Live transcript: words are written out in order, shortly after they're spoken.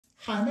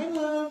Hi, my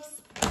loves.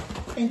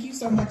 Thank you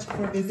so much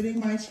for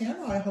visiting my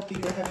channel. I hope that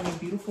you're having a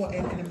beautiful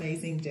and an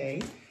amazing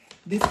day.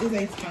 This is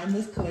a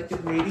timeless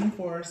collective reading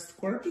for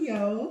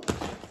Scorpio.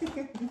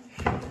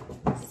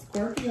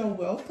 Scorpio,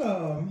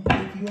 welcome.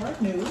 If you are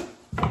new,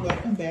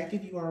 welcome back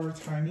if you are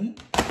returning.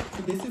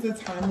 So this is a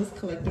timeless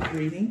collective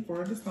reading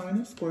for the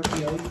sign of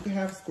Scorpio. You can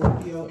have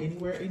Scorpio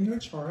anywhere in your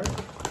chart.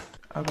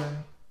 Okay.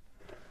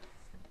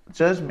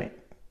 Judgment.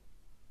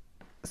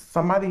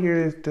 Somebody here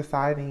is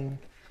deciding.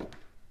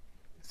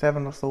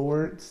 Seven of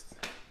Swords.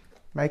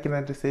 Making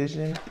a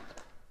decision.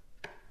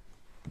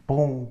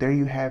 Boom. There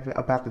you have it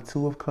about the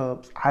Two of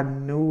Cups. I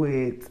knew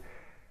it.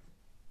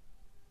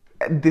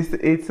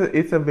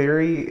 It's a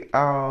very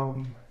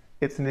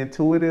it's an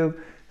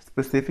intuitive,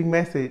 specific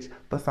message,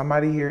 but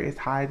somebody here is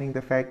hiding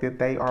the fact that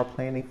they are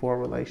planning for a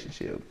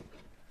relationship.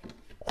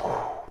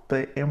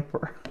 The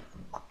Emperor.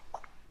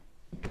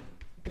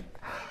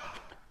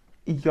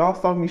 Y'all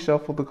saw me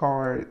shuffle the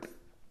cards.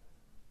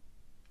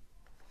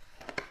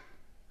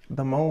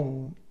 The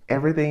Moon.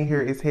 Everything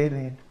here is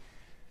hidden.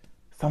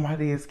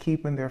 Somebody is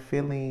keeping their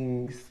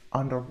feelings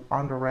under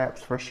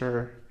wraps for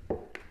sure.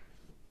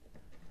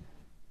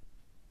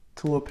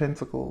 Two of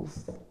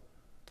Pentacles.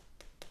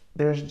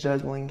 There's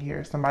juggling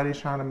here. Somebody's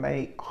trying to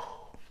make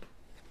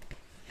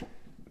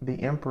the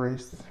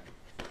Empress.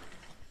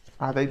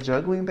 Are they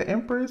juggling the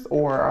Empress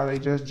or are they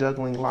just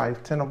juggling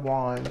life? Ten of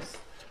Wands.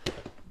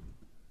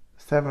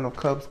 Seven of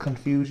Cups,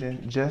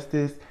 confusion,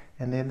 justice,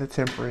 and then the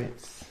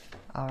Temperance.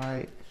 All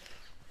right.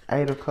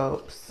 Eight of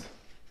Cups.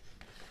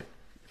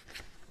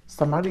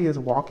 Somebody is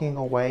walking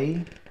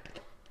away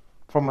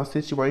from a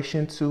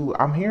situation to,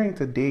 I'm hearing,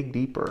 to dig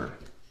deeper.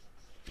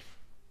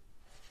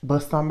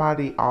 But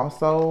somebody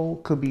also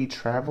could be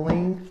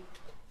traveling.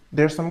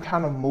 There's some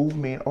kind of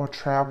movement or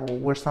travel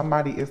where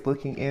somebody is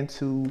looking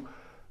into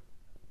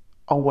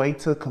a way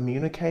to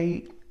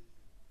communicate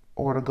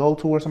or to go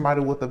towards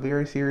somebody with a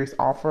very serious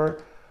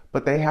offer,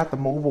 but they have to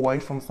move away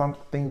from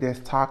something that's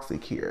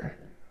toxic here.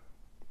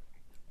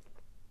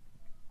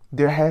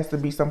 There has to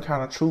be some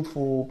kind of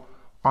truthful,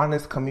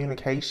 honest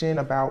communication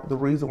about the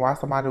reason why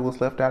somebody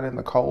was left out in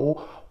the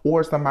cold,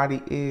 or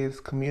somebody is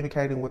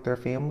communicating with their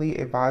family,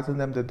 advising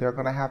them that they're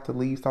going to have to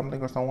leave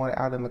something or someone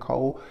out in the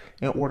cold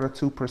in order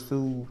to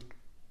pursue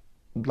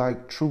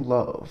like true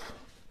love.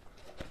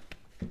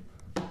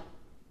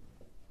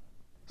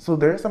 So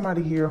there's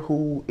somebody here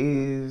who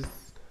is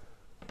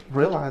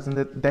realizing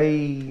that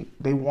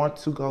they want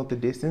to go the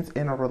distance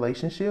in a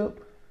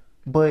relationship,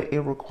 but it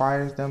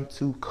requires them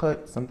to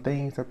cut some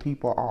things or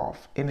people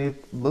off. And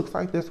it looks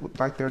like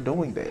they're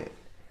doing that.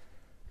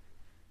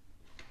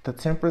 The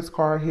Temperance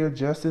card here,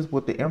 justice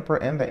with the Emperor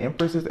and the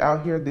Empress is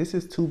out here. This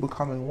is two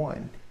becoming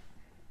one.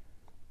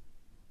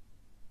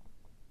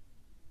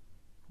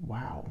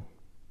 Wow.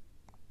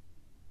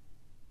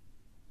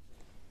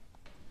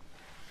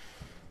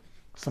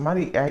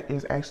 Somebody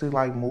is actually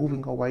like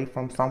moving away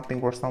from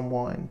something or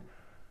someone.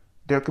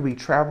 There could be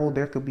travel,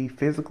 there could be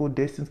physical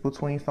distance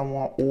between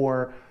someone,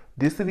 or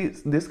this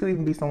could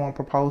even be someone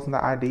proposing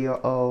the idea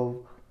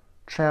of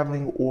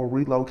traveling or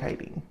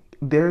relocating.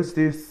 There's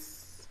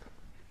this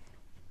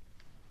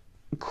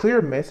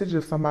clear message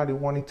of somebody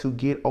wanting to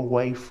get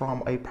away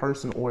from a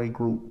person or a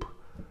group.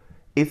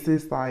 It's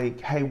this like,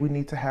 hey, we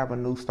need to have a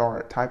new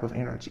start type of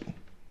energy.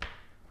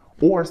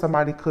 Or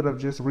somebody could have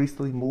just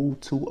recently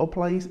moved to a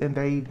place and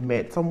they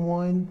met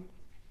someone.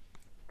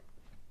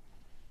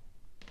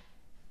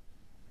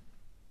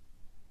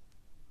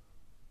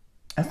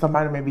 And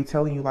somebody may be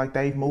telling you like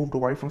they've moved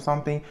away from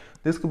something.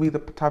 This could be the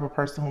type of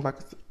person who like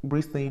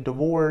recently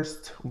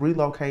divorced,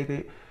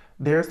 relocated.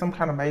 There's some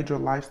kind of major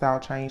lifestyle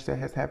change that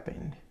has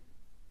happened.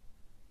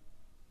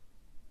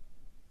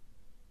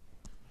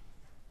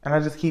 And I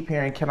just keep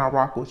hearing, can I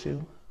rock with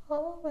you?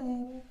 Oh,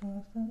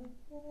 baby.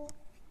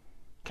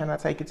 Can I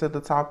take it to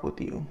the top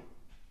with you?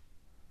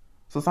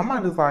 So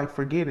somebody's like,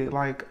 forget it.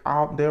 Like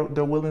they're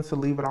willing to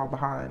leave it all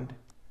behind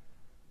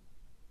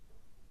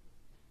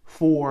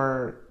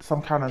for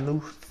some kind of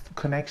new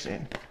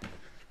connection.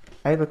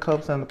 Eight of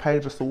Cups and the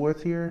Page of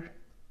Swords here.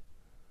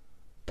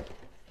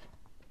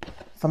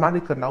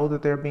 Somebody could know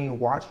that they're being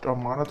watched or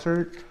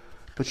monitored,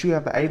 but you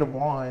have the Eight of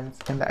Wands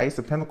and the Ace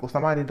of Pentacles.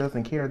 Somebody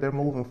doesn't care. They're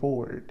moving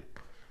forward.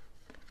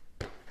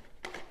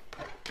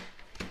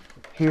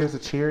 Here's a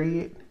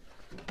Chariot,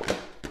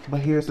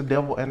 but here's the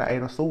Devil and the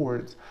Eight of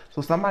Swords.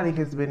 So somebody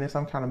has been in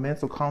some kind of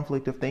mental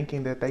conflict of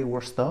thinking that they were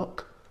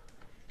stuck.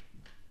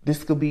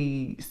 This could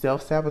be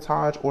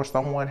self-sabotage, or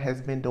someone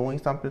has been doing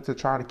something to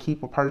try to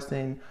keep a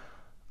person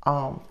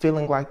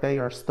feeling like they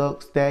are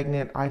stuck,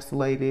 stagnant,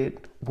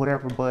 isolated,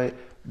 whatever. But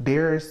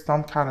there is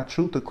some kind of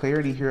truth or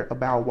clarity here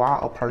about why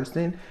a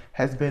person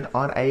has been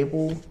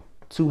unable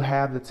to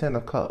have the Ten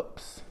of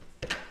Cups.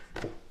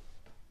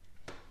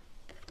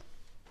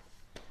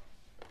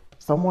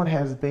 Someone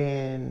has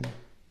been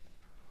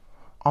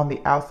on the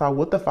outside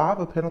with the Five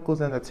of Pentacles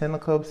and the Ten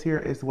of Cups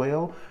here as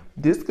well.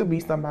 This could be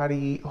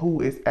somebody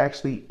who is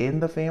actually in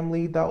the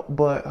family though,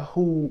 but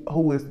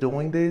who is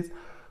doing this.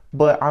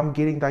 But I'm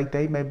getting like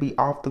they may be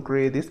off the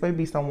grid. This may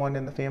be someone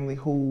in the family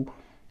who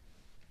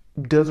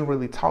doesn't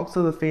really talk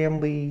to the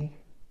family.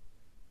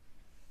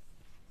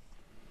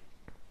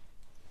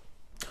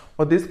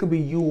 Or this could be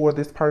you or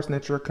this person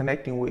that you're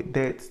connecting with.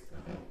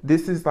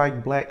 This is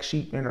like black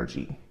sheep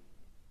energy.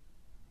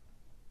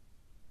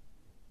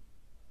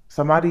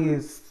 Somebody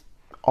is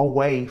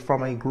away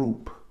from a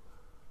group,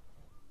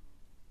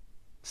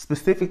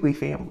 specifically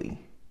family.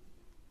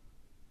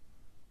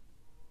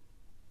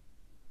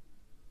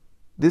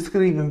 This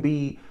could even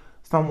be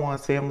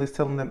someone's family is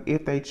telling them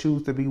if they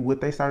choose to be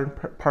with a certain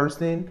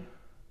person,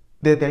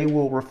 that they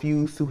will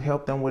refuse to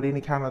help them with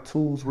any kind of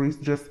tools.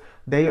 Just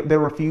they're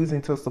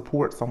refusing to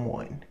support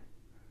someone.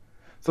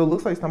 So it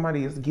looks like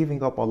somebody is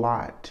giving up a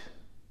lot.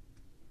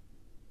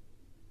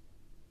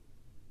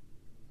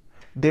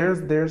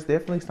 There's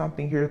definitely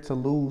something here to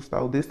lose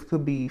though. This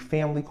could be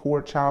family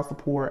court, child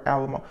support,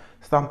 alimony,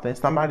 something.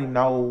 Somebody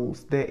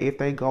knows that if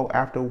they go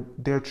after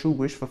their true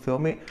wish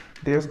fulfillment,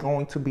 there's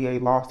going to be a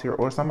loss here,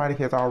 or somebody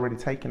has already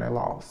taken a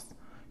loss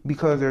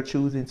because they're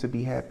choosing to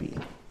be happy.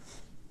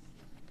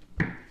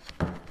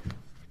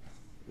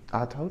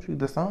 I told you,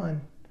 the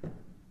sun.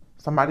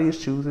 Somebody is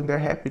choosing their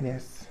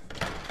happiness,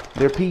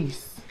 their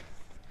peace.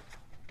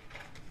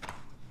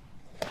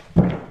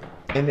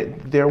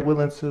 And they're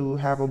willing to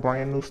have a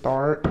brand new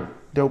start.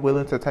 They're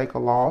willing to take a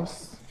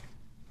loss.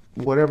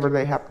 Whatever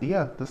they have,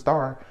 the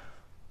star.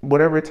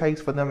 Whatever it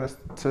takes for them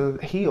to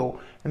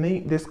heal. And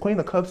then this Queen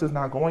of Cups is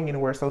not going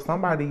anywhere. So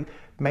somebody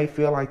may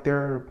feel like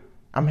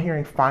I'm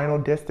hearing final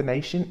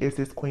destination is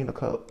this Queen of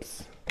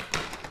Cups.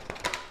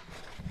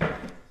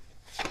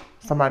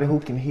 Somebody who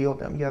can heal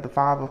them. Yeah, the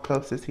Five of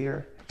Cups is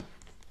here.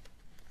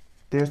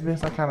 There's been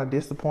some kind of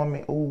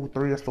disappointment. Ooh,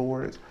 Three of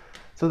Swords.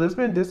 So there's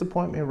been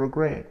disappointment,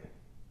 regret.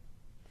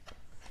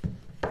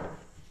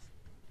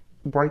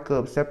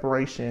 Breakup,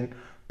 separation,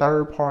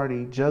 third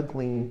party,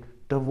 juggling,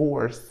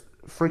 divorce,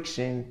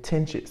 friction,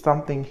 tension,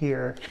 something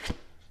here.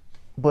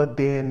 But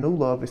then new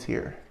love is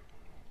here.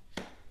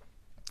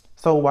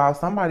 So while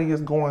somebody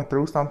is going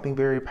through something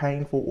very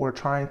painful or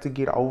trying to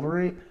get over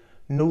it,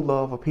 new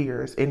love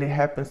appears, and it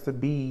happens to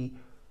be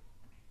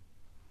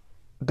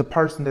the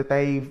person that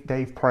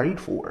they've prayed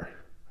for.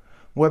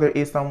 Whether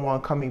it's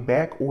someone coming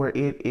back or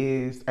it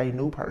is a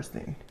new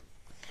person.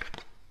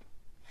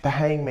 The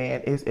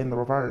Hangman is in the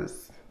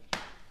reverse.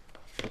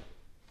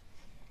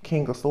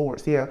 King of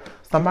Swords. Yeah,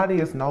 somebody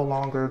is no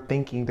longer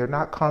thinking. They're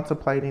not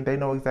contemplating. They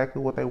know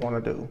exactly what they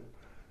want to do.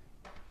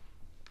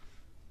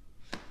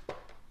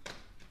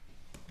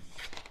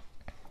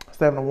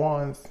 Seven of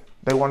Wands.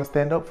 They want to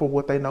stand up for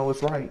what they know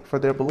is right, for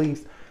their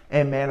beliefs,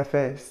 and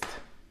manifest.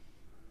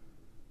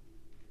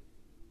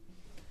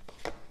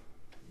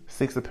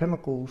 Six of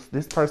Pentacles.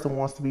 This person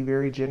wants to be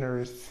very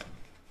generous.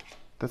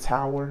 The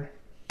Tower.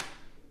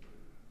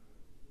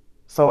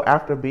 So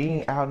after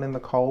being out in the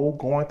cold,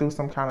 going through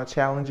some kind of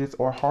challenges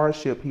or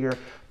hardship here,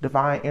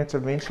 divine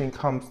intervention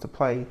comes to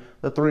play.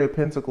 The Three of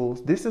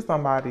Pentacles. This is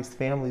somebody's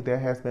family that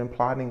has been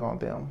plotting on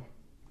them.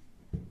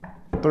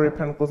 Three of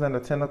Pentacles and the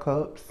Ten of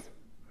Cups.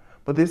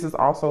 But this is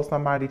also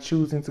somebody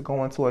choosing to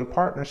go into a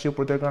partnership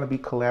where they're going to be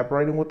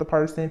collaborating with the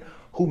person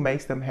who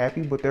makes them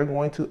happy, but they're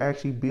going to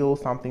actually build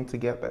something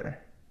together.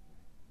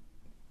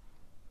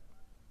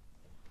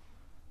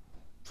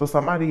 So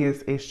somebody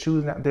is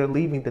choosing, they're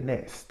leaving the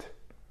nest.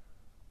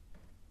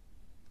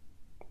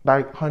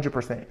 Like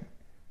 100%.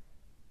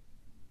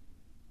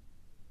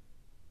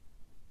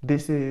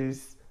 This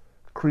is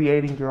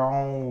creating your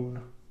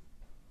own,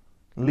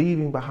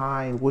 leaving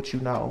behind what you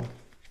know.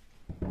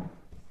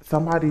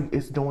 Somebody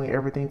is doing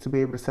everything to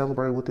be able to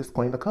celebrate with this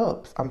Queen of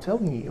Cups. I'm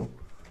telling you.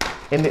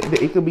 And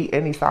it could be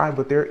any sign,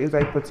 but there is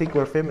a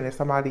particular feminine.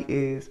 Somebody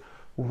is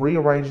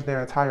rearranging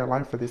their entire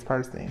life for this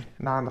person.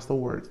 Nine of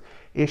Swords.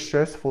 It's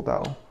stressful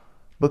though,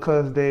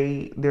 because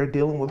they're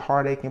dealing with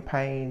heartache and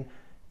pain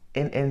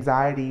and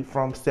anxiety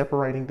from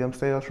separating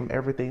themselves from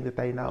everything that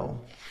they know.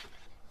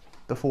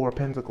 The Four of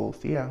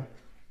Pentacles, yeah.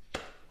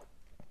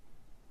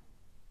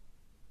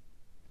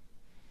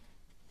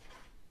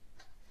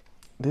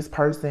 This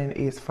person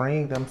is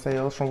freeing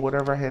themselves from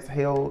whatever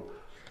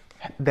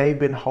they've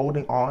been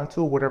holding on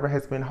to, whatever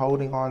has been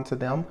holding on to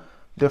them.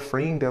 They're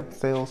freeing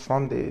themselves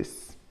from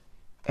this.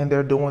 And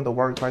they're doing the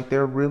work. Like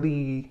they're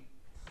really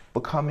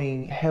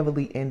becoming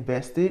heavily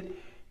invested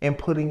and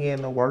putting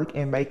in the work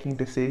and making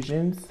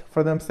decisions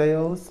for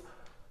themselves.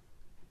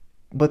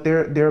 But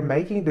they're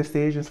making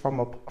decisions from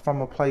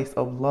a place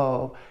of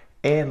love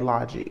and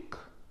logic.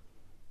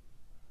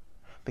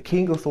 The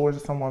King of Swords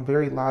is someone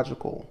very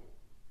logical,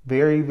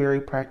 very,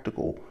 very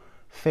practical,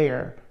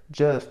 fair,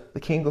 just. The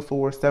King of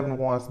Swords, Seven of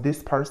Wands.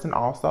 This person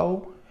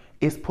also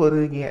is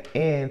putting an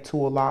end to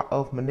a lot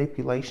of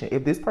manipulation.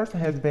 If this person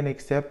has been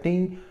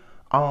accepting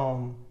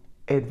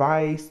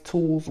advice,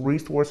 tools,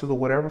 resources, or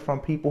whatever from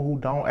people who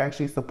don't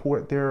actually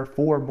support their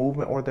forward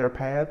movement or their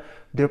path,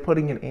 they're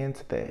putting an end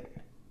to that.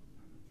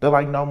 They're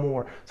like, no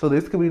more. So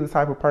this could be the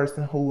type of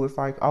person who is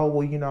like, oh,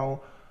 well, you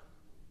know,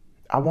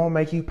 I won't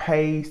make you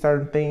pay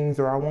certain things,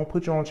 or I won't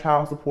put you on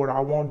child support, or I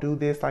won't do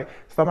this. Like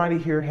somebody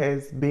here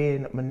has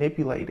been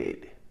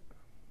manipulated.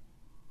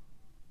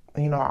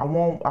 You know, I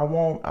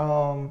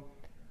won't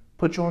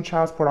put you on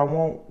child support. I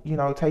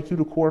won't, take you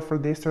to court for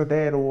this or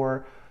that,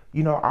 or,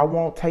 I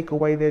won't take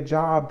away that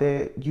job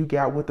that you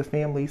got with the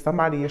family.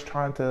 Somebody is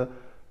trying to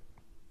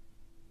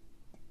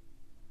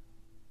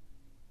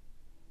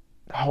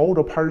hold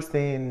a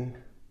person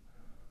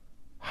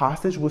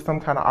hostage with some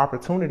kind of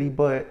opportunity,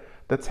 but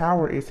the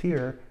Tower is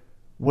here.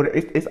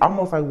 It's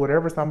almost like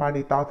whatever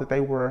somebody thought that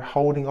they were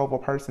holding over a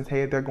person's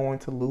head, they're going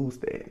to lose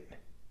that.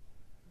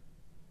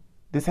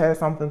 This has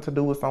something to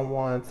do with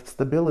someone's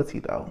stability,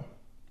 though.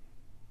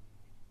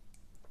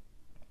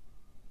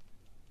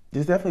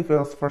 This definitely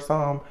feels, for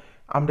some,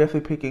 I'm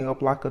definitely picking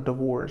up like a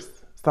divorce.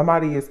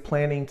 Somebody is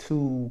planning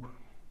to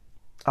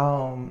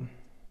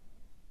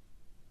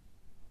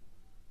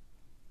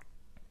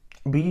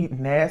be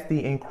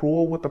nasty and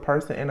cruel with the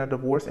person in a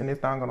divorce, and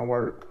it's not going to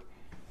work.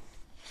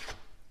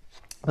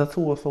 The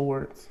Two of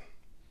Swords.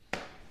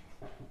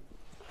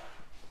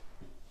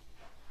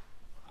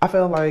 I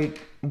feel like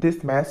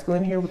this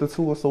masculine here with the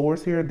Two of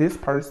Swords here, this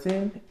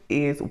person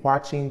is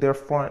watching their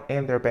front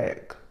and their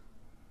back.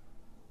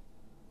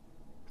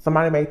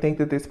 Somebody may think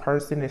that this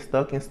person is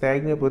stuck and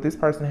stagnant, but this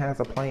person has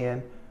a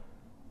plan.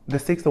 The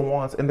Six of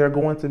Wands, and they're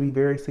going to be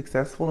very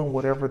successful in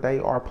whatever they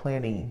are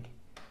planning.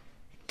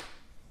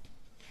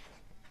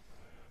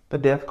 The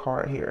Death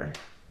card here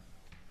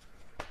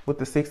with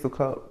the Six of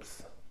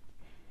Cups.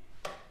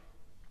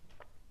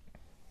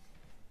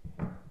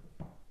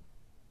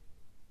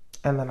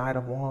 And the Knight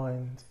of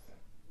Wands.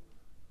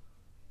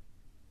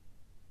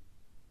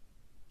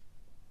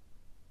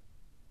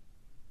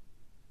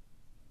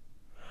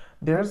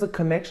 There's a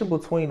connection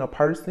between a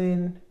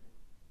person,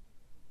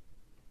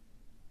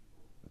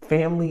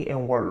 family,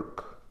 and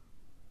work.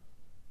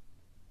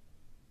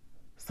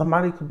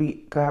 Somebody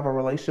could have a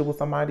relationship with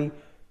somebody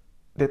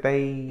that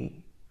they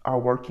are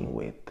working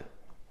with.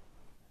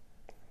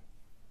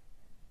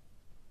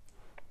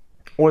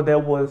 Or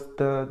that was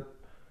the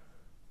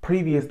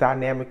previous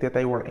dynamic that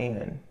they were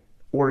in,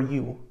 or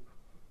you,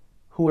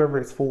 whoever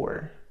it's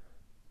for.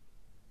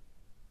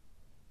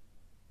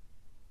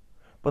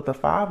 But the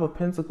Five of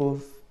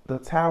Pentacles, the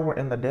Tower,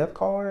 and the Death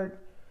card,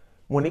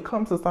 when it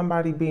comes to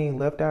somebody being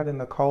left out in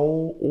the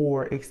cold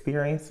or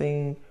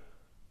experiencing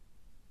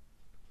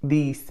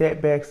these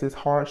setbacks, this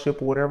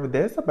hardship or whatever,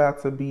 that's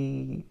about to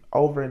be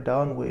over and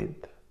done with.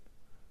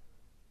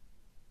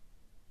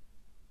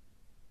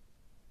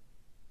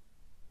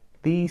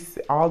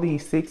 All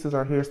these sixes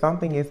are here.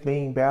 Something is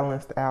being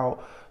balanced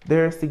out.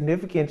 There are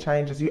significant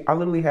changes. I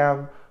literally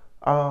have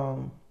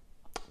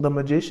the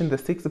Magician, the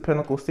Six of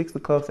Pentacles, Six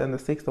of Cups, and the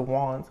Six of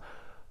Wands.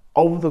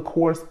 Over the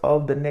course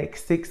of the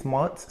next 6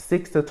 months,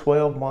 6 to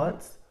 12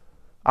 months,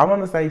 I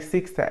want to say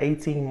 6 to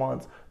 18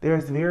 months,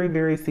 there's very,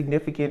 very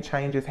significant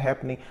changes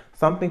happening.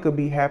 Something could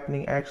be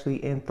happening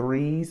actually in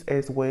threes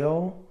as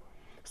well.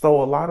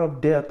 So a lot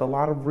of death, a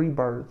lot of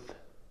rebirth.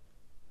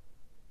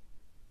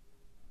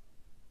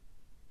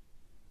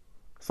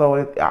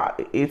 So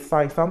it's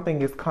like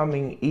something is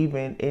coming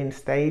even in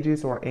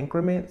stages or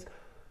increments.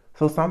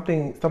 So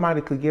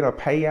somebody could get a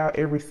payout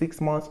every 6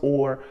 months,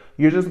 or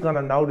you're just going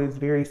to notice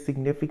very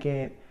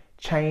significant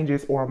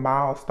changes or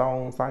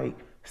milestones like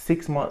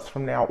 6 months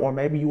from now, or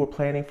maybe you were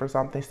planning for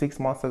something 6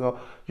 months ago.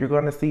 You're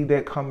going to see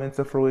that come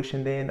into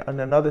fruition. Then in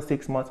another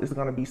 6 months, it's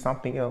going to be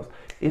something else.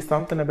 It's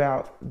something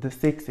about the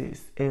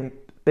sixes and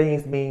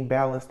things being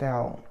balanced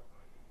out.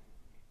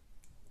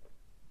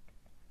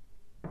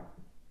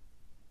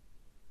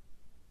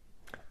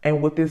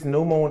 And with this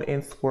new moon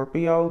in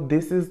Scorpio,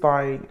 this is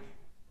like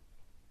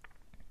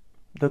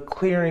the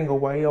clearing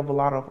away of a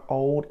lot of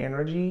old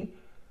energy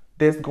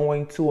that's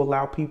going to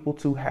allow people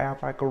to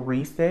have like a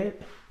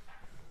reset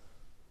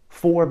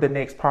for the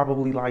next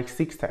probably like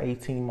 6 to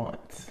 18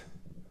 months.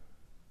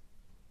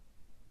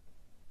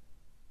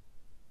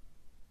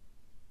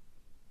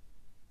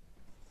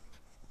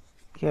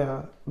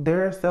 Yeah,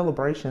 there are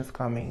celebrations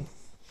coming.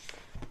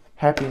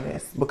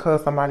 Happiness,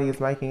 because somebody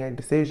is making a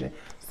decision.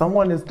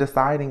 Someone is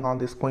deciding on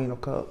this Queen of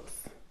Cups.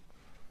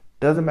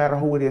 Doesn't matter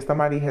who it is.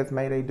 Somebody has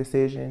made a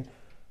decision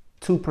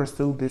to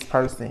pursue this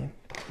person.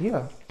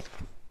 Yeah,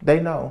 they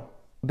know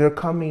they're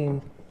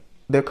coming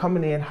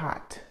in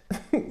hot.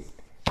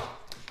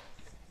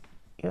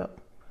 Yep,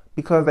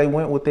 because they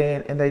went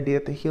within and they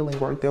did the healing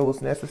work that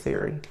was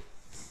necessary.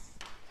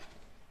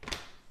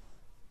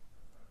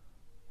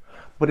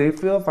 But it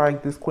feels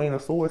like this Queen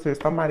of Swords here,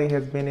 somebody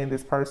has been in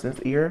this person's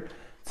ear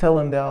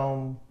telling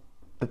them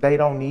that they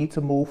don't need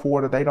to move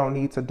forward, or they don't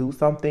need to do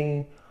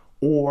something,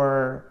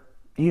 or,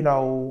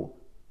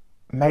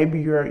 maybe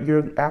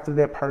you're after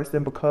that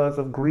person because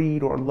of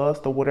greed or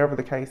lust or whatever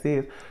the case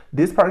is.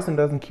 This person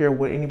doesn't care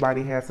what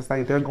anybody has to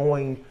say. They're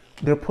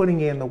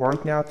putting in the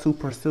work now to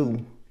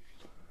pursue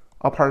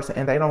a person,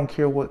 and they don't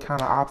care what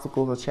kind of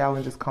obstacles or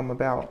challenges come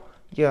about.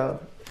 Yeah,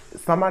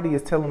 somebody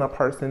is telling a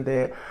person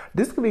that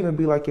this could even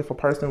be like if a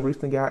person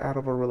recently got out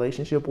of a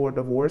relationship or a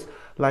divorce,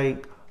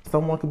 like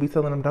someone could be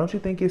telling them, don't you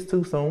think it's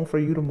too soon for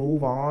you to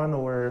move on?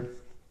 Or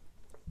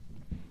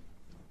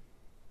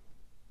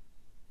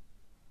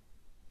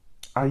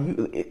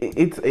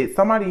it's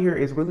somebody here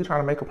is really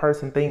trying to make a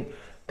person think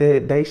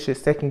that they should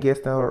second guess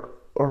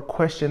or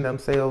question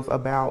themselves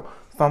about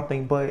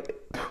something, but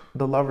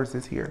the Lovers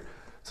is here.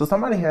 So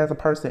somebody has a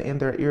person in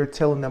their ear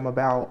telling them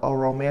about a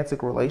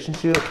romantic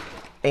relationship,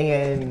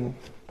 and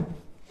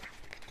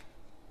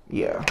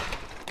yeah.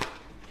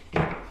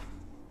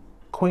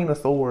 Queen of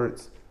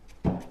Swords.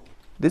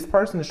 This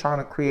person is trying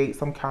to create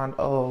some kind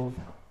of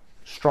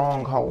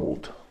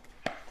stronghold.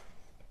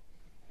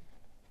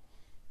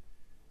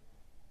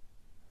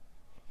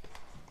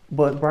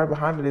 But right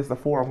behind it is the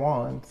Four of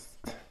Wands.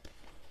 The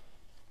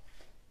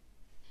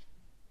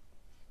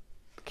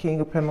King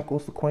of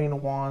Pentacles, the Queen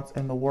of Wands,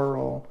 and the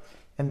World.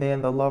 And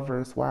then the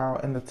Lovers, wow.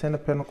 And the Ten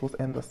of Pentacles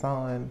and the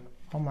Sun.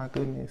 Oh my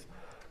goodness.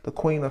 The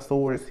Queen of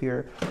Swords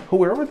here.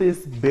 Whoever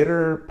this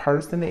bitter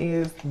person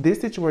is,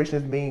 this situation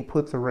is being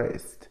put to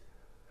rest.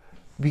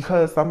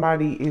 Because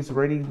somebody is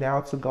ready now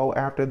to go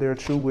after their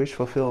true wish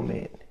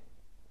fulfillment.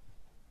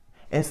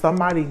 And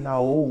somebody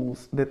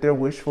knows that their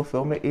wish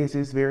fulfillment is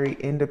this very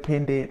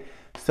independent,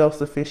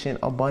 self-sufficient,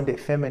 abundant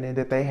feminine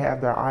that they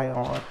have their eye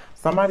on.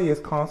 Somebody is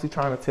constantly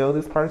trying to tell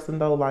this person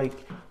though, like,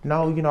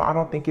 no, you know, I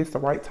don't think it's the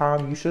right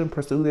time. You shouldn't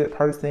pursue that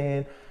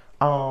person.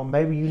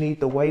 Maybe you need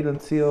to wait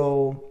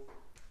until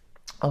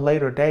a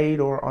later date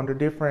or under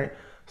different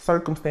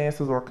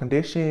circumstances or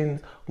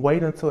conditions.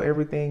 Wait until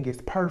everything is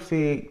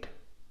perfect.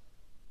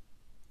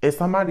 And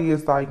somebody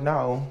is like,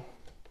 no.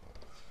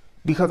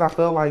 Because I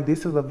feel like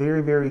this is a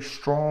very, very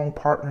strong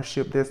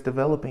partnership that's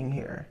developing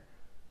here.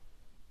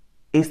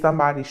 It's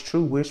somebody's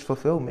true wish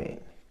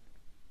fulfillment.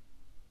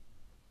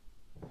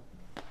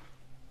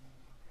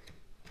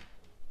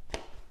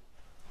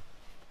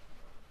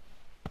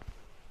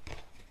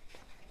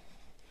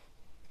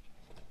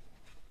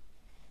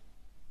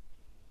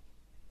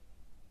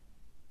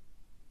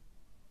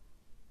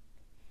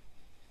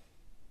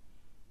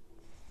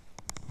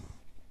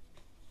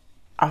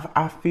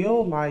 I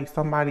feel like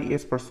somebody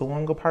is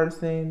pursuing a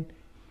person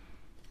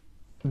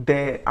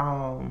that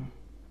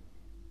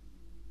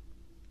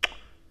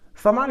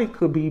somebody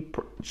could be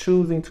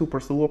choosing to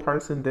pursue a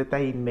person that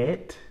they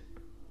met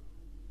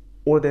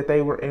or that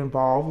they were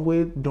involved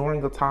with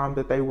during the time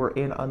that they were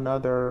in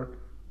another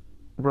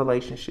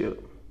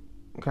relationship.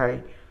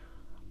 Okay.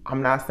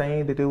 I'm not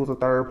saying that it was a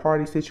third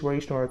party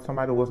situation or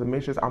somebody was a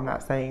mistress. I'm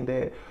not saying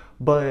that.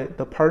 But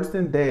the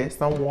person that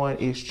someone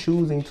is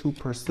choosing to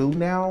pursue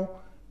now,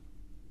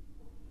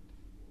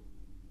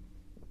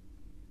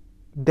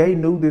 they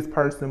knew this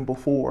person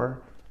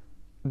before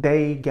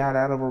they got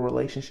out of a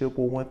relationship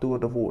or went through a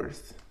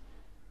divorce.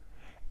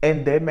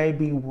 And that may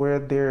be where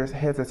there's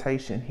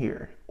hesitation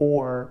here,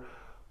 or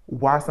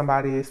why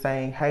somebody is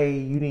saying, hey,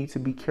 you need to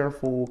be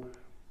careful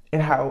in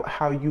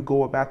how you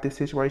go about this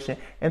situation.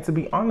 And to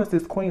be honest,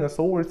 this Queen of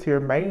Swords here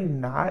may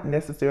not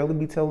necessarily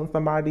be telling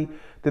somebody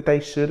that they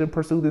shouldn't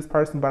pursue this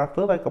person, but I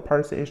feel like a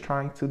person is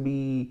trying to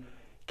be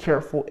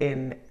careful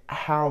in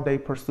how they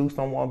pursue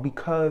someone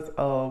because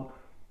of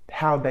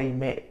how they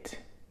met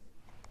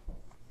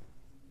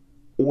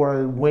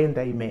or when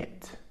they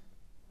met.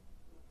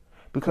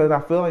 Because I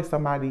feel like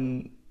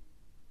somebody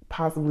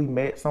possibly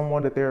met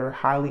someone that they're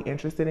highly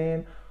interested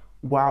in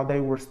while they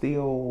were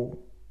still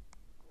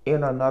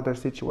in another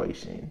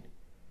situation.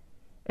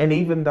 And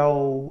even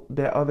though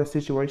that other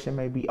situation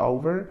may be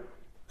over,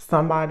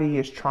 somebody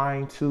is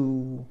trying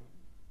to,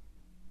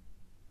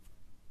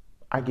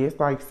 I guess,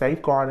 like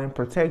safeguard and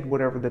protect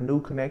whatever the new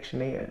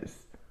connection is.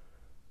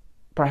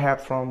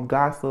 Perhaps from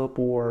gossip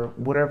or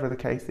whatever the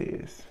case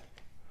is.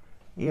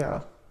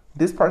 Yeah.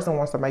 This person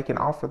wants to make an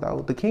offer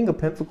though. The King of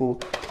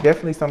Pentacles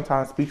definitely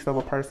sometimes speaks of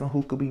a person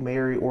who could be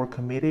married or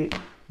committed.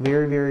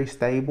 Very, very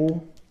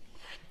stable.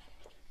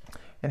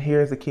 And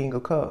here's the King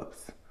of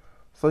Cups.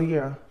 So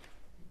yeah.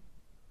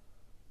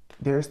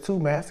 There's two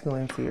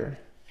masculines here.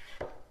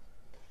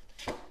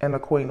 And the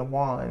Queen of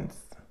Wands.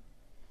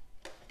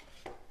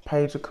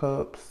 Page of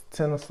Cups.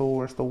 Ten of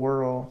Swords. The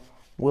World.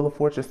 Wheel of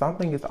Fortune.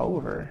 Something is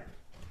over.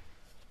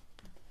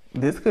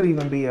 This could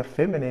even be a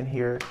feminine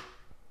here.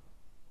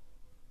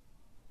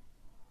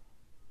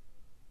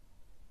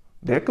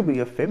 There could be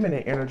a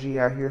feminine energy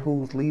out here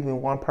who's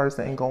leaving one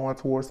person and going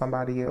towards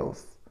somebody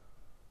else.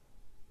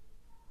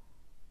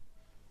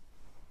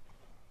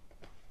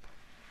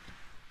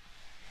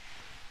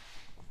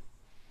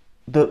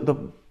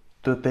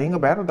 The thing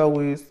about it though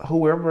is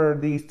whoever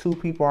these two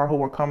people are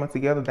who are coming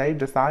together, they've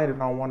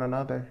decided on one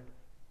another.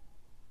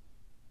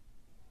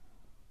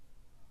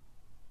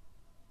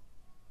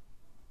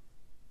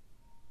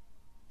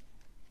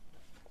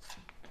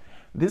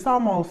 This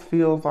almost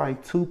feels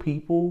like two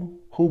people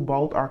who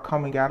both are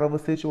coming out of a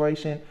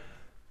situation.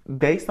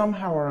 They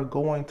somehow are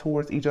going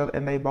towards each other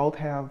and they both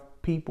have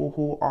people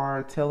who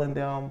are telling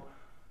them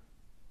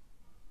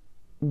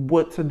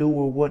what to do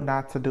or what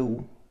not to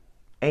do.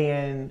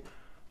 And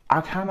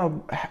I kind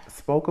of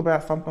spoke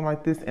about something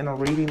like this in a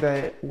reading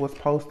that was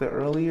posted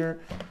earlier.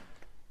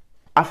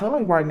 I feel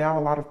like right now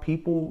a lot of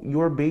people,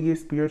 your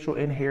biggest spiritual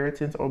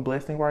inheritance or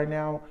blessing right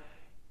now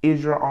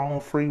is your own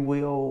free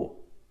will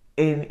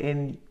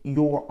in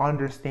your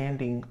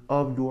understanding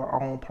of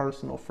your own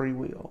personal free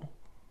will.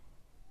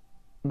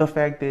 The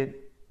fact that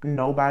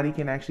nobody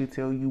can actually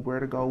tell you where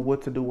to go,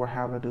 what to do, or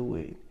how to do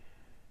it.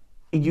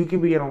 You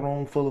can be in a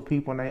room full of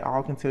people and they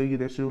all can tell you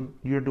that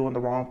you're doing the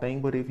wrong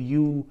thing, but if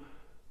you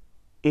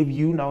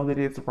know that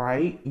it's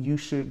right, you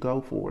should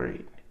go for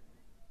it.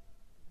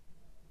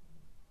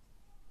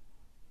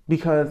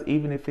 Because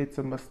even if it's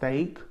a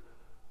mistake,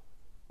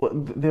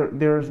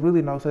 there's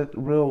really no such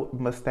real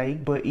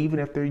mistake, but even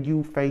if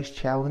you face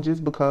challenges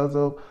because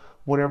of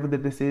whatever the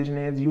decision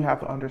is, you have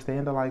to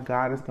understand that like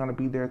God is going to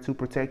be there to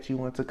protect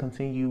you and to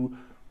continue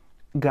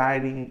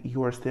guiding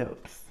your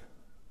steps.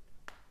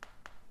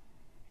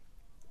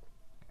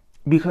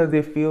 Because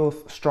it feels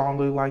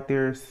strongly like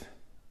there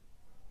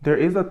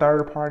is a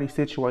third party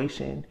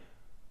situation,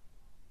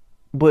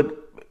 but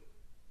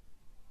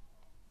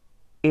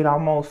it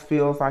almost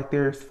feels like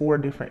there's 4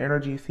 different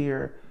energies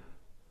here.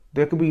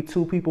 There could be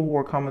 2 people who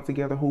are coming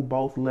together who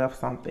both left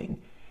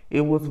something.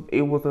 It was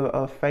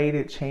a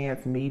fated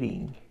chance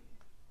meeting.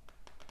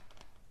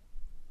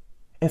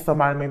 And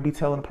somebody may be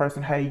telling the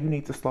person, hey, you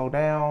need to slow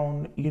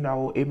down. You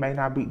know,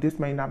 this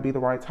may not be the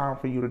right time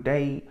for you to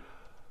date.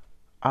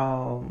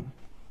 The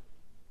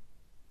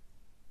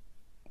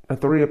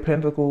 3 of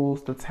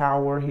Pentacles, the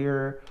Tower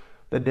here,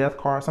 the Death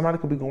card. Somebody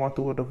could be going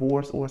through a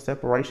divorce or a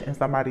separation, and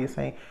somebody is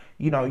saying,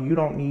 you know, you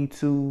don't need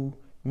to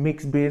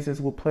mix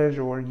business with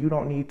pleasure, or you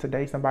don't need to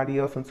date somebody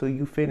else until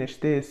you finish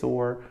this,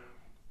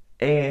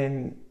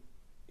 and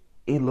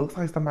it looks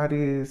like somebody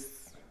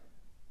is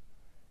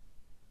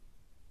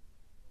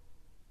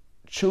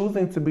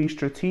choosing to be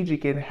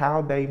strategic in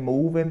how they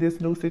move in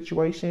this new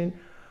situation.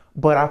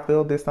 But I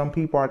feel that some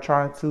people are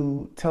trying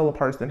to tell a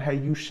person, hey,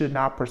 you should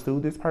not pursue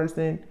this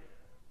person,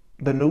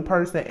 the new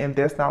person, and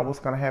that's not what's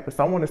going to happen.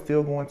 Someone is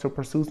still going to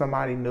pursue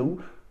somebody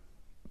new.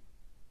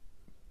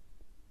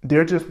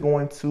 They're just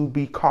going to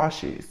be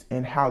cautious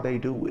in how they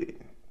do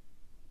it.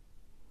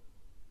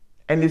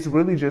 And it's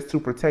really just to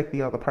protect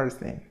the other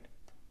person.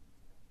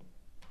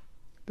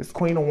 This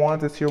Queen of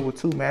Wands is here with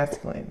 2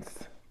 masculines.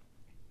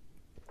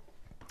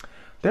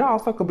 There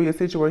also could be a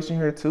situation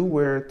here too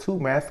where 2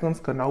 masculines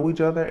could know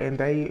each other and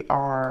they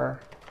are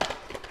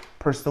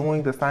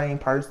pursuing the same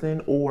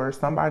person, or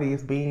somebody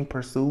is being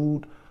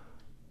pursued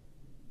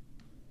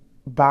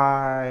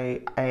by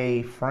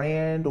a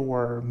friend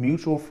or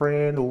mutual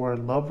friend or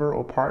lover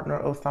or partner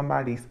of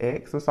somebody's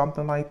ex or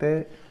something like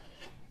that.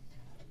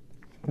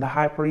 The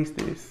High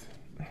Priestess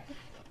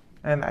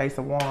and the Ace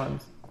of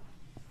Wands.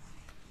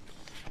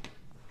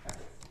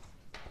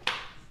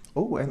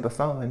 Oh, and the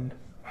Sun.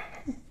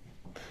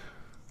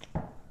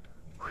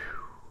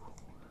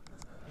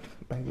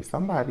 Maybe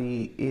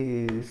somebody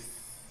is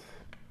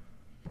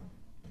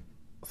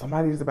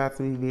about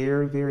to be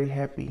very, very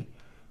happy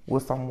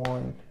with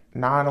someone.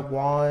 9 of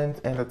Wands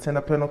and the 10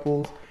 of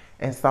Pentacles,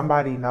 and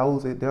somebody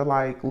knows it. They're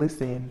like,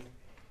 listen,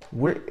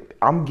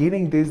 I'm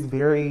getting this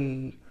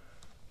very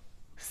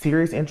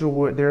serious interest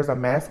where there's a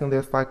masculine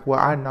that's like, well,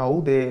 I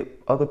know that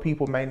other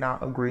people may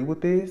not agree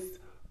with this,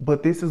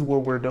 but this is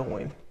what we're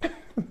doing.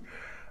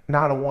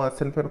 9 of Wands,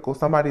 10 of Pentacles.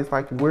 Somebody's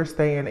like, we're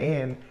staying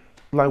in,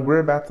 like we're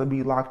about to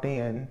be locked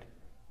in.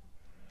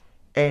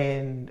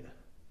 And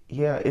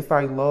yeah, it's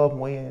like love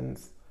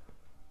wins.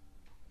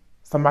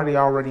 Somebody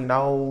already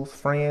knows,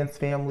 friends,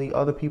 family,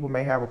 other people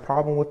may have a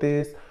problem with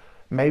this,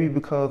 maybe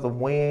because of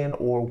when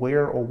or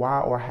where or why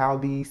or how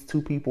these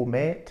 2 people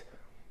met.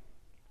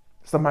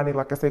 Somebody,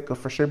 like I said, could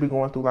for sure be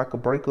going through like a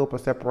breakup, a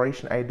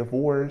separation, a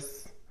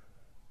divorce.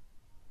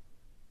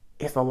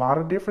 It's a lot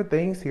of different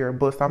things here,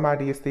 but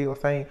somebody is still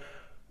saying,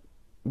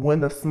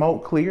 when the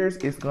smoke clears,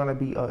 it's going to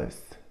be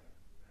us.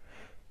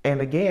 And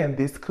again,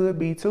 this could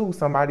be too,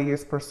 somebody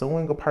is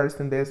pursuing a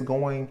person that's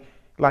going,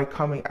 like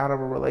coming out of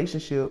a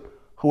relationship.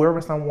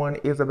 Whoever someone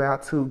is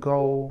about to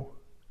go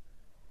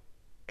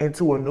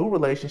into a new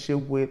relationship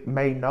with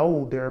may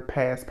know their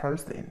past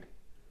person.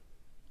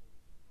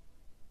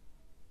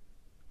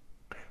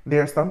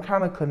 There's some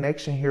kind of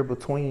connection here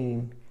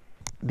between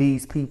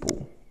these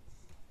people.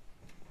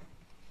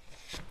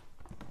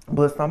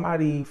 But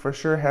somebody for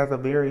sure has a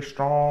very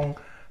strong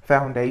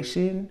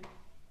foundation.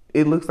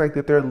 It looks like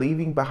that they're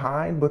leaving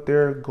behind, but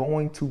they're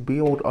going to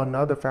build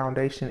another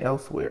foundation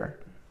elsewhere.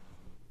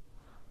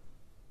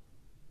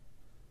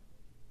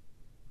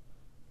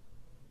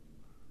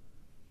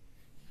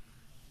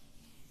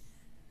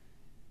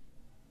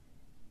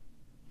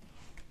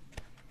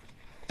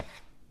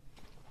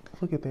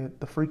 Look at that,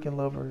 the freaking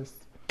Lovers.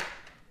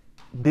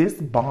 This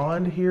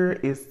bond here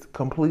is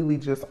completely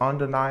just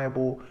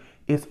undeniable.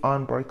 It's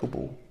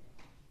unbreakable.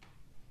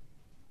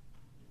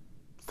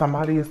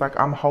 Somebody is like,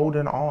 I'm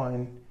holding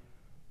on.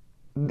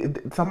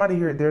 Somebody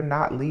here, they're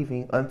not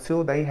leaving.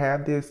 Until they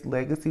have this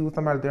legacy with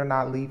somebody, they're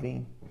not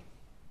leaving.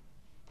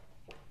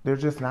 They're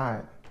just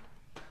not.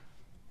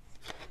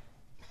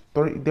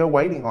 They're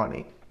waiting on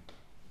it.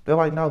 They're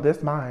like, no,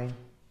 that's mine.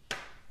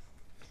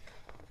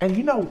 And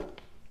you know,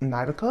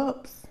 Knight of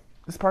Cups.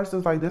 This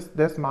person's like,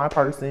 that's my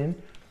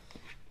person.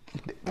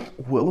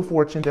 Wheel of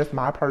Fortune, that's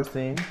my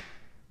person.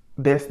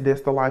 That's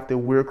the life that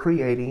we're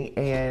creating.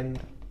 And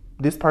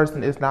this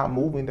person is not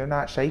moving. They're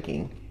not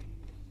shaking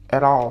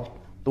at all.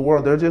 The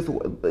world, they're just,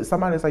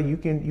 somebody's like, you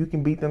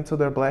can beat them till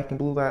they're black and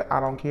blue. Like, I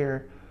don't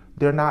care.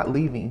 They're not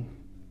leaving.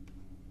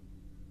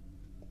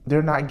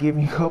 They're not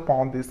giving up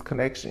on this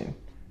connection.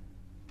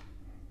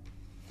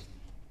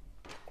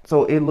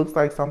 So it looks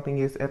like something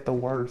is at the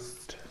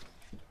worst.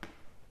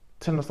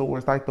 Ten of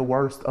Swords, like the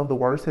worst of the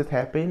worst has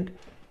happened,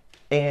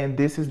 and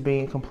this is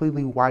being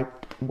completely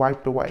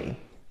wiped away.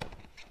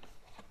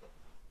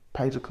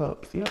 Page of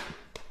Cups, yep.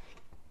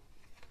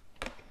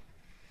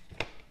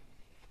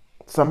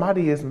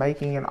 Somebody is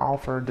making an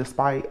offer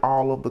despite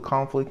all of the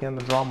conflict and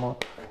the drama,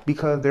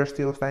 because they're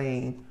still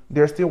saying,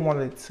 they're still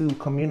wanting to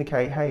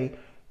communicate, hey,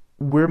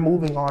 we're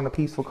moving on to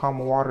peaceful, calm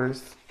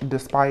waters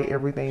despite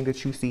everything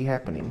that you see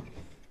happening.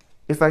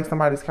 It's like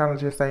somebody's kind of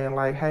just saying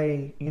like,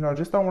 hey, you know,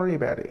 just don't worry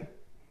about it.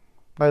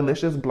 Like,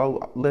 let's just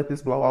let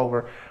this blow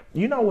over.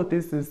 You know what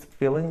this is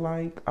feeling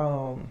like?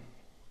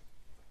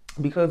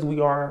 Because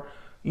we are,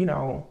 you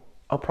know,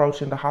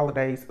 approaching the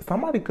holidays,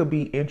 somebody could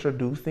be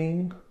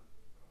introducing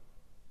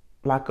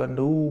like a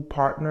new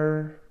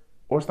partner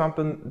or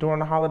something during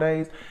the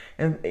holidays.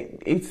 And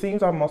it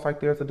seems almost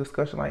like there's a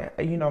discussion like,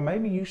 you know,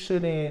 maybe you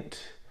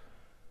shouldn't,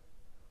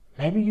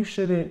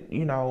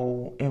 you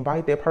know,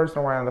 invite that person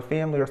around the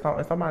family or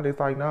something. Somebody's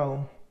like,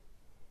 no,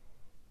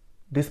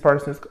 this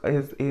person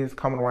is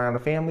coming around the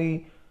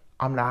family.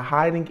 I'm not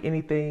hiding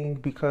anything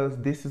because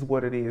this is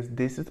what it is.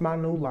 This is my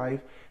new life.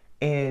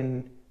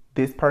 And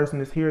this person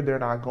is here. They're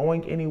not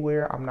going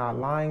anywhere. I'm not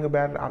lying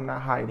about it. I'm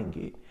not hiding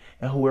it.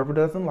 And whoever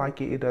doesn't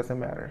like it, it doesn't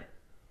matter.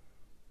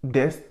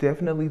 That's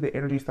definitely the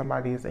energy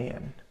somebody is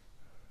in.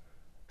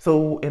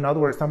 So in other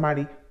words,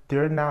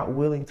 they're not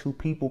willing to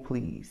people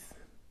please.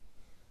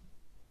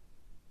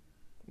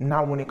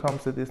 Not when it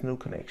comes to this new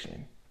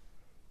connection.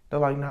 They're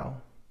like,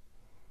 no,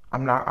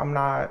 I'm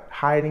not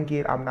hiding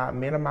it. I'm not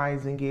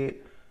minimizing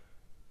it.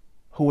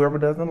 Whoever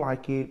doesn't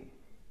like it,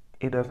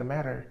 it doesn't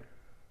matter.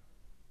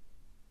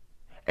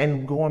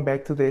 And going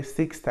back to that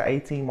 6 to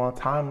 18 month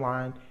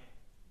timeline,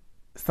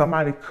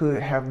 somebody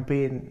could have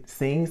been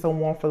seeing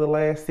someone for the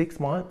last 6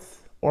 months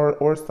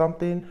or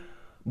something,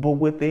 but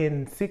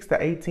within 6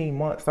 to 18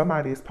 months,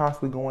 somebody is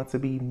possibly going to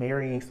be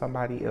marrying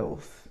somebody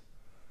else.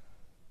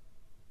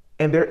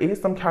 And there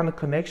is some kind of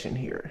connection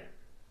here.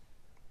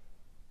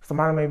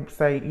 Somebody may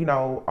say, you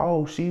know,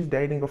 oh, she's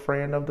dating a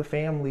friend of the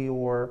family,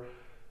 or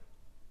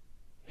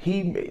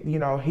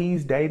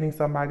he's dating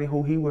somebody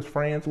who he was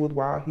friends with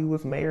while he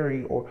was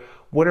married, or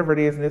whatever it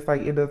is. And it's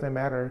like, it doesn't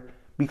matter,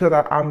 because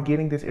I'm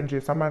getting this energy.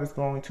 Somebody's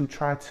going to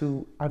try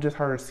to, I just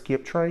heard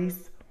skip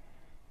trace.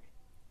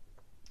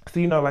 So,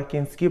 you know, like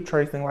in skip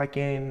tracing, like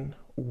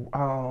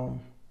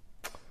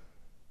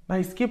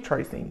skip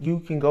tracing,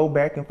 you can go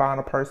back and find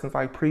a person's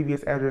like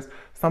previous address.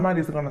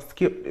 Somebody's going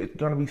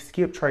to be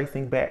skip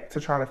tracing back to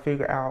try to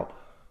figure out,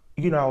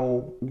 you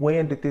know,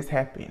 when did this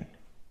happen?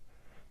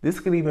 This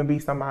could even be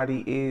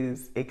somebody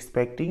is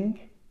expecting.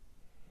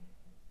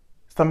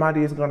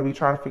 Somebody is going to be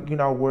trying to figure, you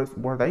know,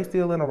 were they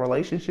still in a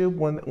relationship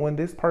when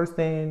this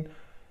person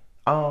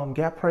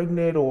got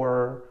pregnant,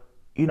 or,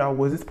 you know,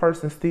 was this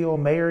person still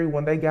married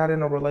when they got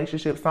in a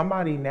relationship?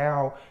 Somebody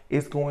now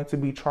is going to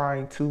be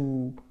trying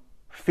to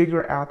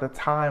figure out the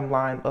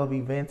timeline of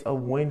events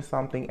of when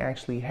something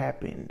actually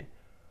happened,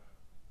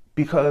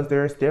 because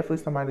there's definitely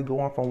somebody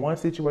going from one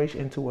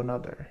situation into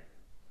another.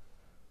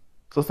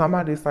 So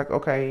somebody's like,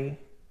 okay,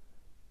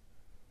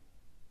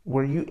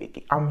 were you,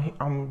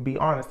 I'm be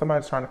honest,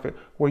 somebody's trying to figure,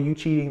 were you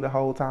cheating the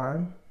whole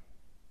time?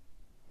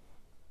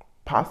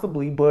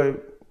 Possibly,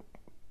 but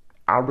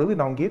I really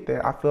don't get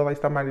that. I feel like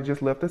somebody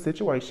just left the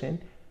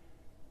situation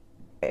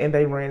and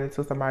they ran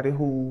into somebody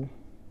who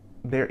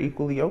they're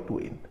equally yoked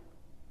with.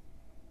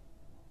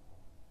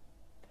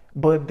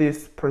 But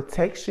this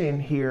protection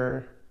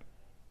here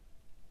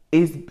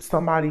is,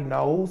 somebody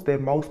knows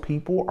that most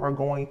people are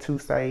going to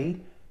say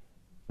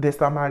that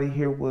somebody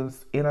here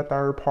was in a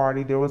third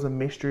party, there was a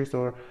mistress,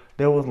 or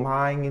there was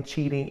lying and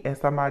cheating, and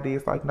somebody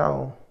is like,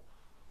 no,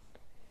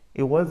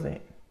 it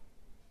wasn't.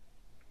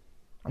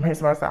 I mean,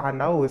 somebody said, I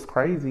know, it's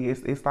crazy.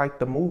 It's like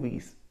the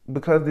movies,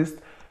 because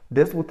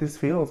that's what this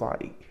feels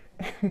like.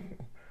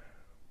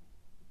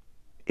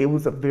 It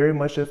was very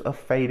much just a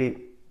fated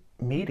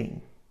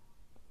meeting.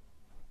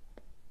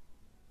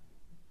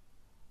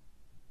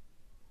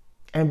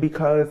 And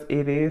because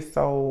it is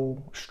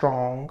so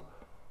strong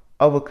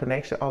of a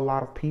connection, a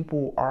lot of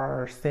people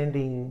are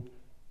sending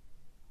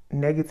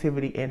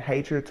negativity and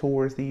hatred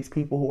towards these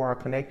people who are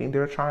connecting.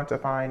 They're trying to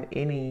find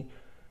any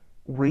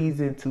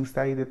reason to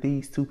say that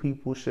these two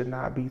people should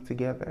not be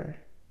together,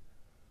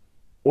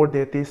 or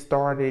that this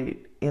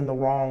started in the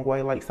wrong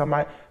way. Like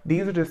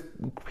these are just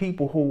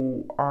people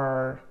who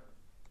are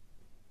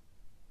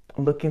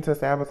looking to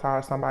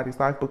sabotage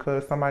somebody's life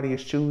because somebody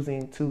is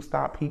choosing to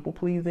stop people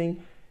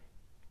pleasing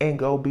and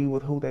go be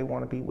with who they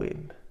want to be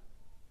with.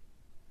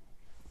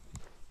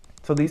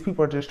 So these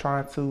people are just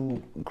trying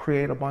to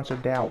create a bunch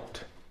of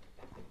doubt.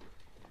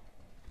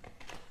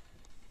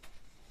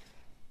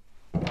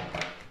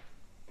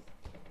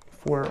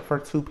 For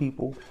two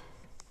people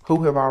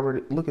who have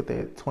already, look at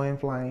that, twin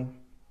flame.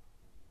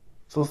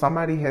 So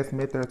somebody has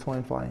met their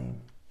twin flame.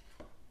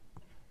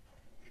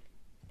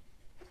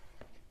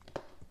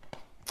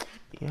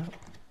 Yep.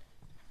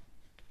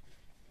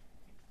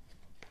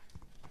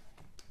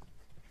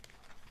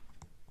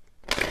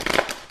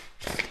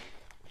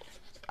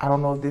 I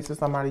don't know if this is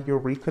somebody you're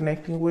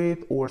reconnecting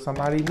with or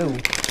somebody new.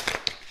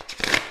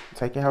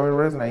 Take it how it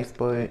resonates,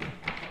 but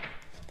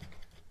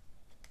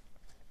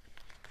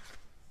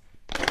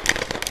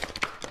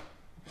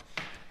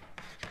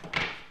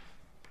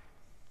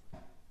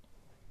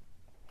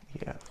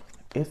yeah,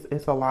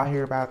 it's a lot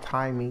here about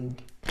timing.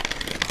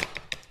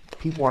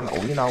 People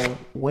are, you know,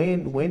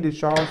 when did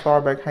y'all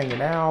start back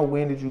hanging out?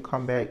 When did you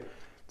come back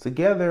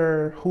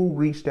together? Who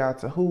reached out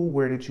to who?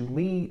 Where did you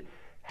meet?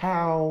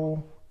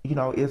 How, you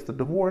know, is the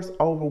divorce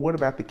over? What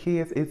about the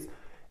kids?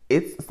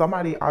 It's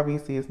somebody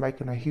obviously is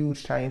making a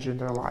huge change in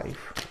their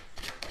life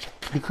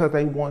because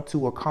they want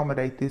to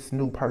accommodate this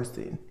new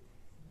person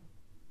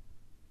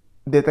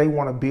that they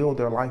want to build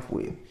their life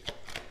with.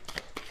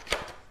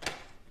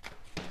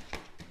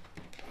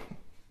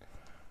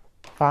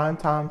 Find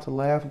time to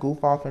laugh,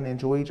 goof off, and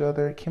enjoy each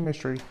other.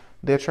 Chemistry.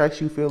 The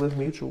attraction you feel is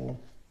mutual.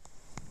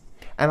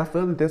 And I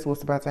feel that that's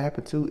what's about to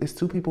happen too. It's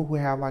two people who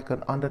have like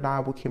an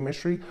undeniable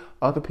chemistry.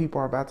 Other people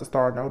are about to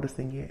start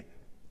noticing it.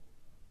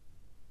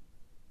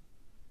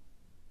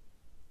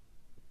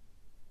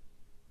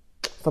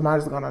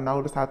 Somebody's going to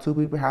notice how two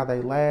people, how they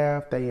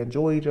laugh, they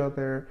enjoy each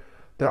other.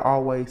 They're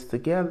always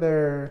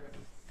together.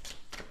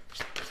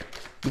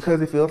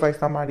 Because it feels like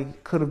somebody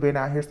could have been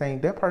out here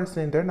saying, that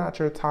person, they're not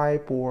your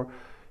type, or,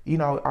 you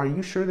know, are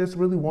you sure that's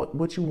really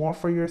what you want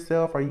for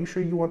yourself? Are you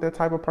sure you want that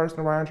type of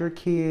person around your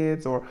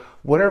kids, or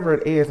whatever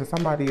it is? And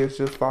somebody is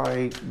just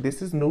like,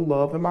 this is new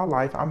love in my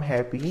life. I'm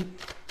happy.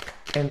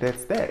 And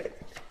that's that.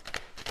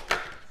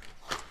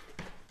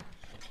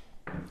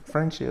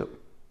 Friendship.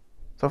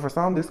 So for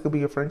some, this could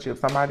be a friendship.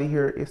 Somebody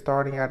here is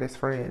starting out as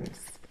friends,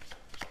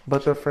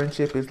 but the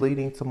friendship is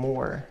leading to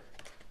more.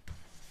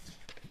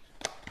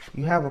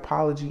 You have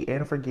apology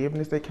and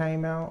forgiveness that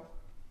came out.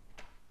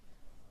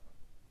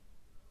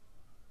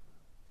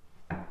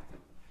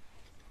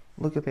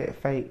 Look at that,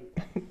 fate.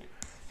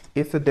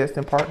 It's a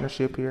destined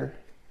partnership here.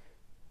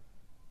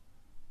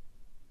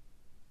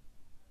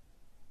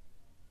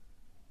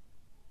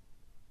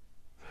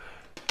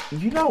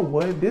 You know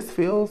what? This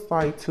feels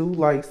like too,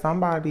 like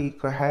somebody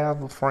could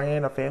have a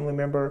friend, a family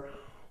member,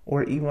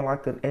 or even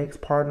like an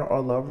ex-partner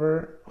or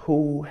lover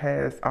who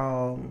has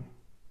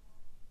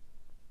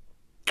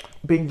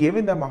been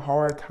giving them a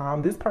hard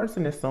time. This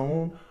person is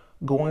soon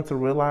going to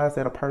realize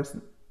that a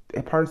person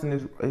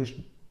is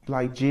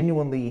like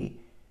genuinely,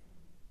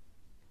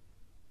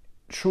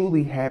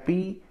 truly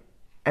happy.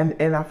 And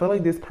I feel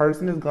like this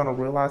person is going to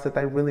realize that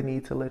they really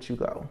need to let you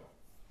go.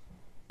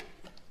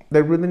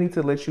 They really need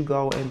to let you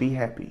go and be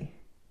happy.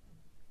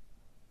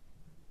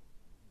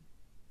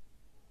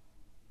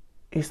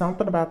 It's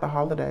something about the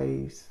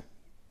holidays.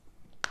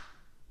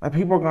 Like,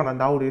 people are going to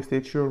notice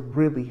that you're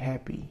really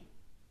happy.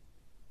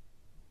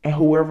 And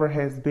whoever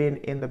has been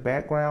in the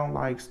background,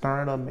 like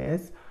stirring a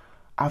mess,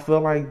 I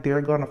feel like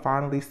they're going to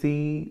finally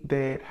see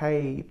that,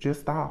 hey,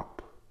 just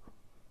stop.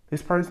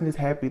 This person is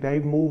happy.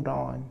 They've moved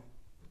on.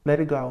 Let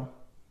it go.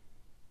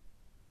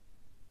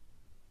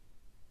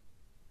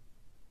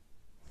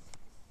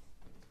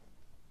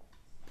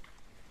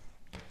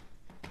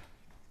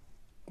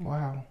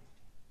 Wow.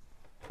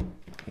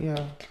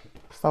 Yeah.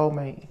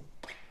 Soulmate.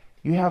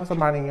 You have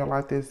somebody in your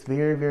life that's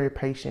very, very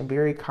patient,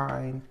 very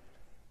kind.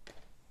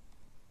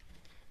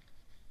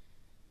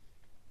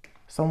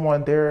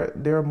 Someone,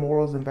 their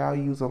morals and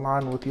values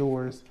align with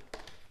yours.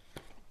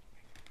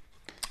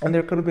 And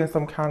there could have been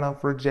some kind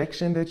of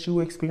rejection that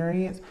you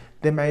experienced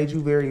that made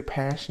you very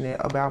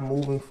passionate about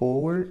moving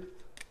forward.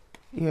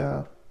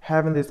 Yeah.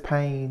 Having this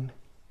pain.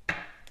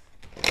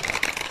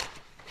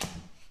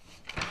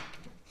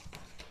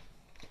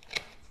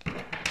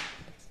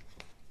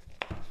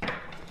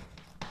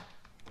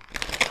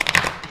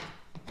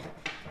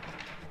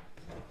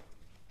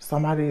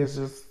 Somebody is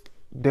just,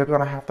 they're going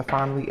to have to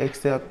finally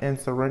accept and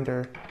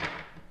surrender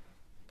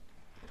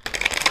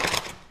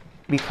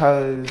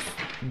because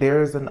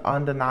there's an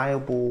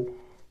undeniable,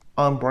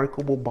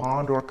 unbreakable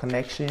bond or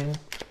connection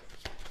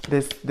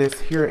that's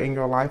here in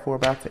your life or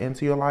about to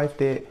enter your life,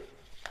 that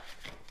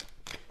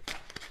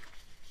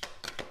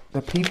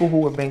the people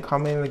who have been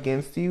coming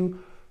against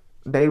you,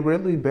 they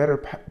really better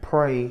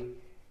pray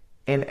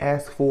and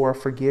ask for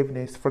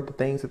forgiveness for the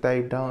things that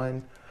they've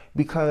done,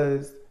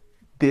 because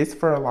this,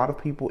 for a lot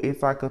of people,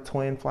 it's like a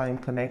twin flame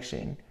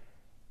connection.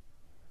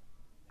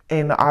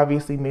 And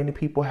obviously many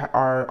people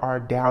are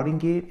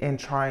doubting it and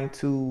trying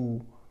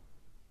to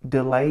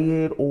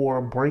delay it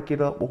or break it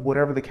up or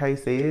whatever the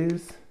case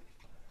is.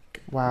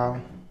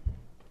 Wow.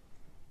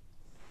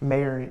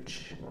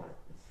 Marriage.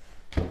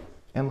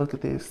 And look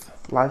at this.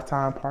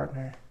 Lifetime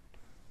partner.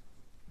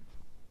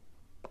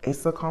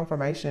 It's a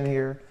confirmation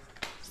here.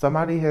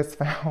 Somebody has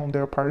found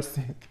their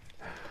person.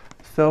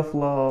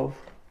 Self-love.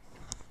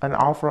 An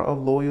offer of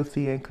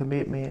loyalty and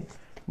commitment.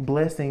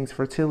 Blessings,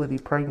 fertility,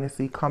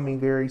 pregnancy coming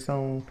very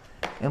soon.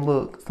 And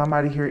look,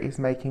 somebody here is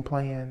making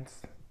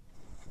plans.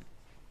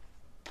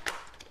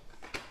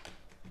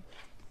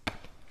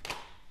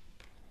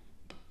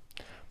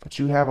 But But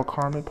you have a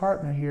karmic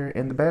partner here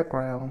in the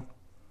background.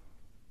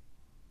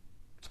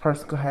 This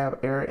person could have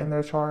air in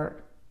their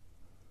chart.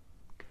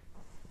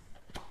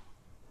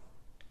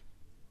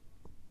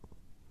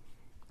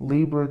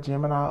 Libra,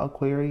 Gemini,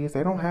 Aquarius.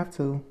 They don't have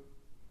to.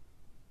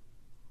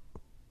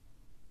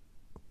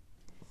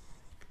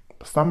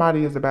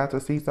 Somebody is about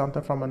to see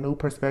something from a new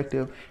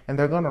perspective, and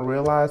they're going to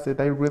realize that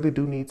they really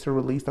do need to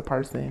release the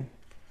person,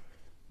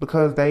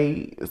 because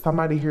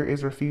somebody here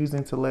is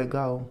refusing to let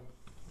go.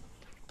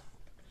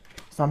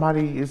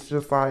 Somebody is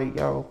just like,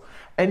 yo.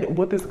 And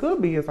what this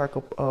could be is like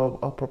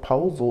a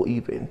proposal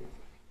even.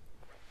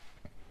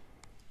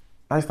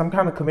 Like some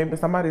kind of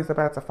commitment. Somebody is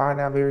about to find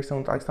out very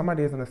soon. Like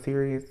somebody is in a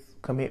serious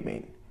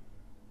commitment.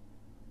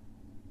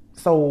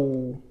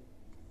 So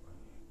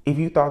if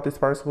you thought this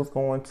person was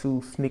going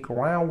to sneak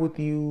around with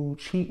you,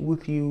 cheat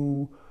with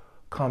you,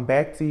 come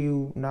back to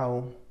you,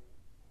 no.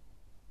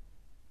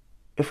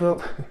 It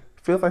feels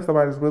like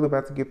somebody's really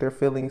about to get their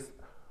feelings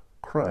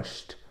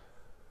crushed.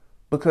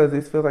 Because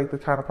it feels like the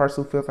kind of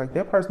person who feels like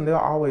that person, they'll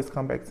always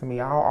come back to me.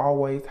 I'll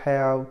always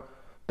have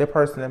that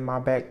person in my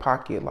back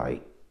pocket.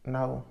 Like,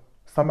 no.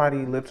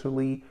 Somebody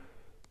literally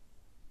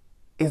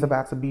is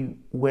about to be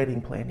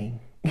wedding planning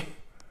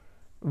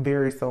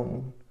very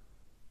soon.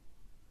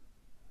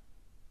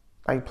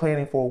 Like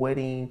planning for a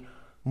wedding,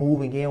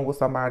 moving in with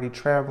somebody,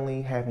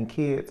 traveling, having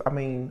kids. I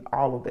mean,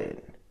 all of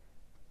that.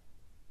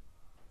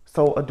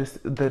 So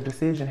the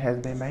decision has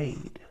been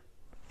made.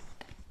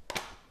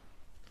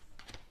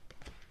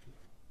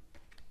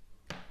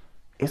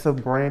 It's a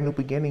brand new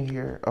beginning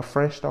here, a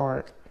fresh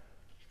start.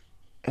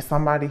 And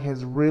somebody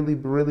has really,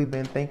 really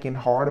been thinking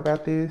hard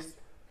about this.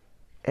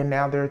 And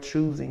now they're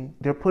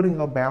putting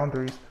up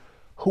boundaries.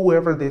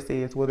 Whoever this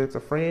is, whether it's a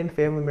friend,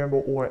 family member,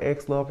 or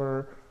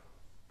ex-lover,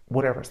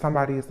 whatever.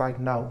 Somebody is like,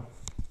 no.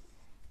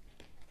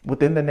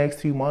 Within the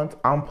next few months,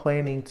 I'm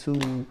planning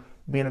to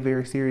be in a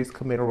very serious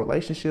committed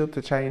relationship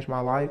to change my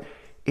life.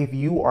 If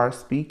you are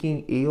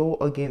speaking ill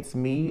against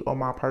me or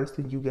my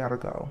person, you gotta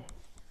go.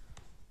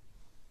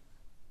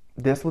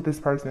 That's what this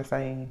person is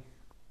saying.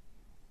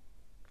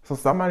 So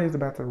somebody's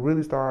about to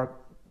really start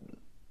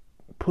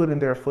putting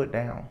their foot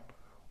down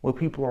with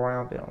people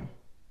around them.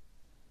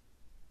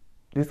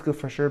 This could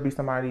for sure be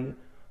somebody's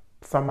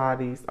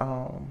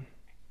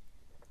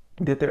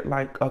that they're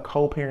like a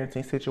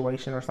co-parenting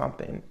situation or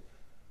something.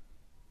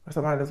 Or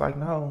somebody's like,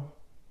 no,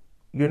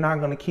 you're not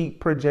going to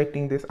keep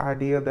projecting this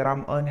idea that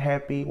I'm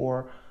unhappy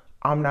or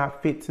I'm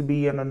not fit to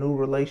be in a new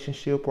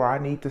relationship or I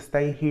need to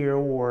stay here,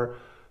 or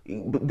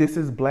this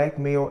is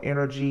blackmail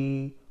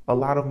energy, a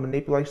lot of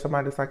manipulation.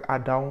 Somebody's like, I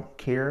don't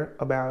care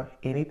about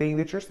anything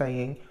that you're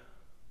saying.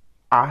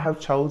 I have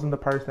chosen the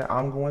person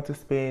I'm going to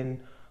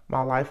spend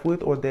my life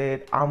with or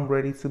that I'm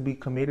ready to be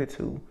committed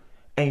to.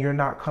 And you're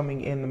not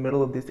coming in the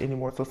middle of this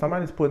anymore. So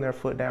somebody's putting their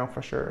foot down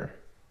for sure.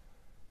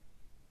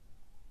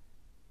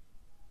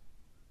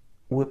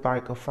 With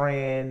like a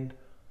friend,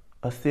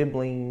 a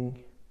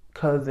sibling,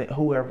 cousin,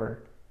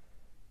 whoever.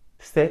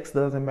 Sex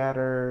doesn't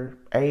matter.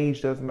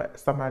 Age doesn't matter.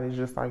 Somebody's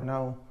just like,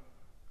 no,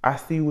 I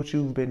see what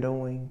you've been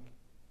doing.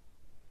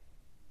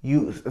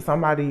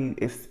 Somebody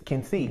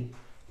can see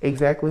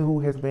exactly who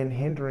has been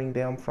hindering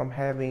them from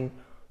having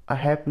a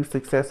happy,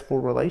 successful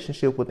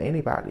relationship with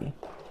anybody.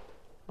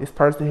 This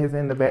person has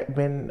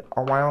been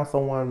around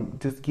someone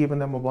just giving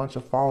them a bunch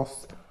of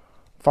false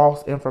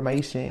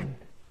information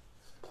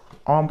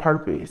on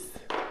purpose.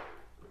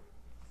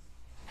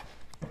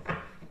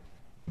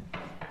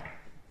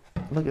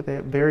 Look at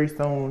that. Very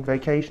soon,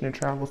 vacation and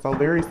travel. So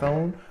very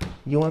soon,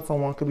 you and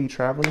someone could be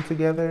traveling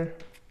together,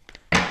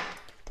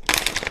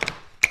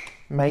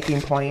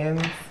 making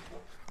plans.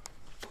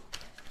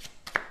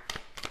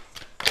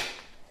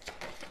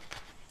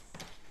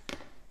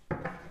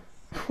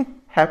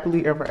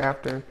 Happily ever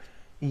after,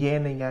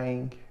 yin and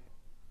yang.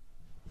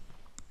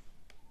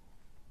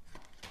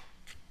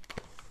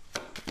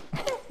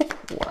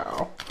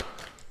 Wow.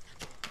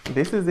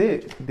 This is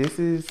it. This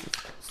is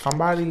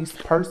somebody's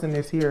person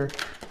is here.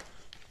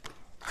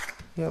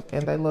 Yep,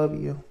 and they love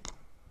you.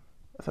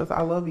 It says,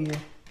 I love you.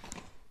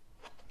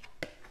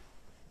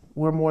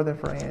 We're more than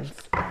friends.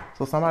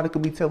 So somebody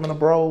could be telling a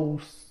bro,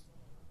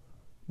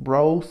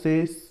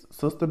 sis,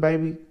 sister,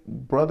 baby,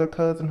 brother,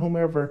 cousin,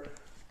 whomever,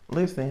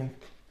 listen,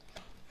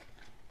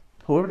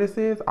 whoever this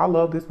is, I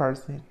love this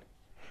person.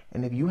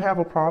 And if you have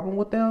a problem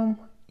with them,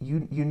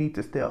 you need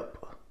to step.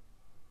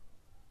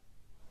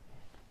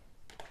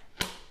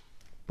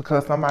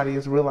 Because somebody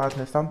is realizing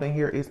that something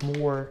here is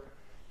more,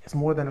 it's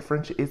more than a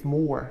friendship, it's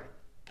more.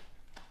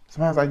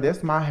 Somebody's like,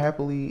 that's my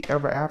happily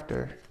ever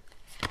after.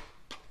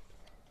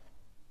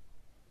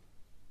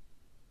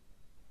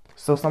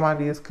 So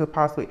somebody could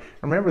possibly,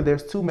 remember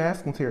there's two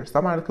masculines here.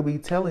 Somebody could be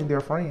telling their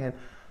friend,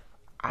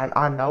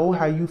 I know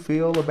how you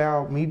feel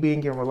about me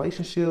being in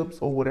relationships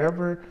or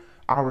whatever.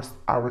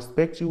 I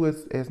respect you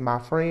as my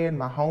friend,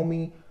 my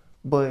homie,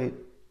 but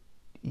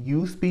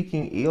you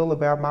speaking ill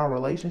about my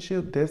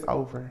relationship, that's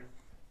over.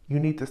 You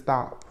need to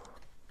stop.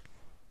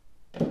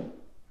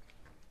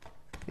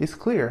 It's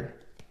clear.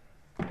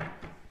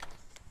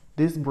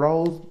 This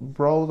bros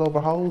over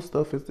hoes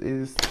stuff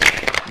is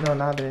you know,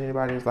 not that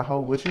anybody is a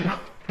hoe, but you know,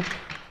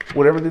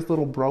 whatever this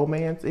little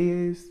bromance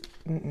is,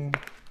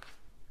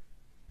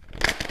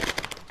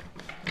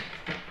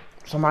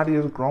 somebody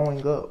is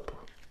growing up.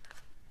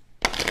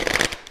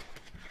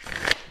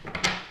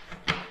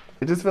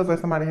 It just feels like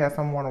somebody has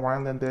someone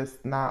around them that's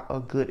not a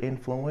good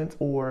influence,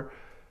 or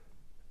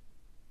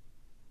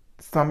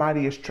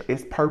somebody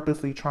is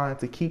purposely trying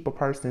to keep a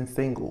person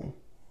single.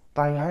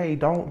 Like, hey,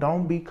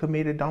 don't be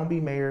committed, don't be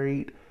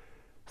married.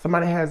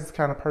 Somebody has this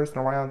kind of person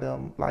around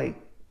them, like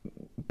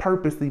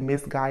purposely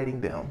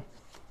misguiding them.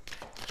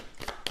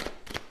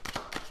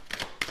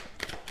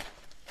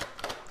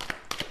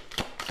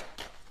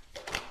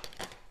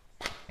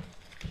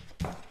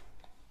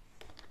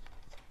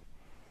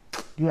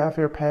 You have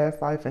your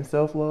past life and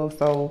self-love.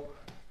 So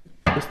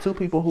it's two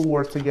people who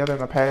were together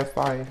in a past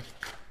life,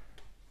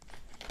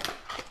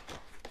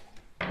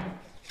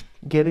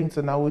 getting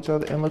to know each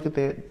other. And look at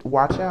that,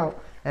 watch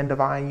out, and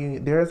divine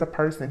union. There is a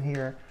person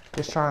here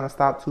that's trying to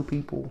stop two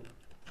people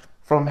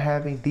from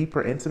having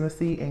deeper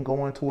intimacy and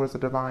going towards a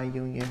divine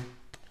union.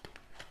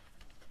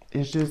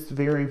 It's just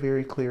very,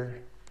 very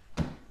clear.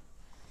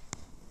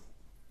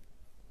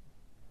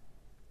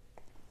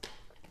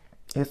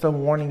 It's a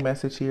warning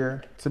message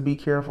here to be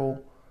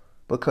careful,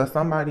 because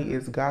somebody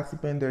is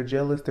gossiping, they're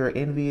jealous, they're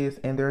envious,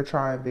 and they're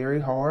trying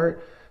very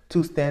hard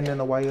to stand in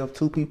the way of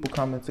two people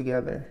coming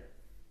together.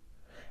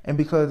 And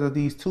because of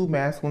these two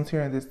masculines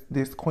here and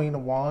this Queen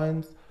of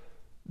Wands,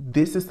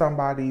 this is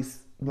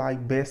somebody's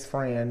like best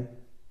friend.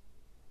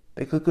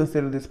 They could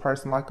consider this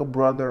person like a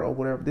brother or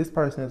whatever. This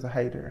person is a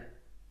hater.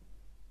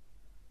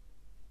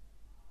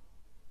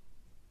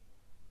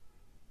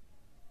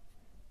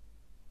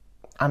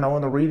 I know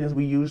in the readings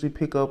we usually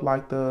pick up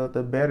like the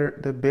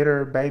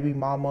bitter baby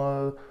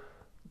mama,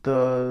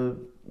 the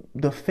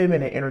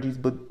feminine energies,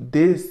 but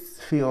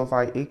this feels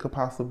like it could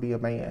possibly be a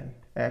man,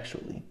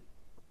 actually.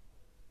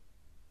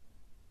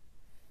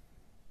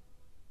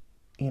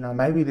 You know,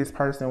 maybe this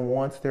person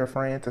wants their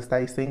friend to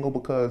stay single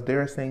because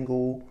they're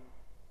single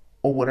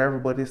or whatever,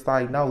 but it's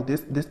like, no,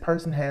 this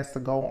person has to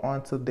go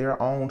onto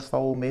their own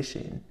soul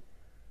mission.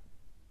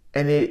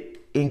 And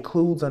it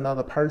includes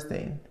another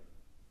person.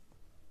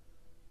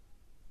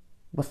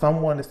 But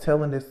someone is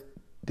telling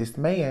this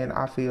man,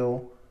 I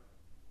feel,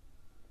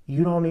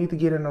 you don't need to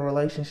get in a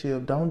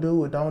relationship. Don't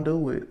do it. Don't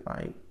do it.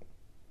 Like,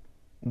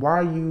 why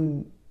are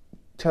you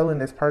telling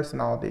this person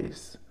all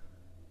this?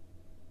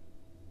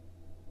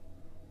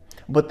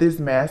 But this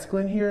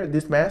masculine here,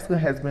 this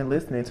masculine has been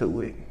listening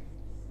to it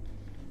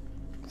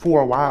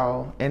for a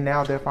while. And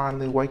now they're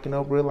finally waking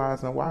up,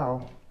 realizing,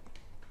 wow,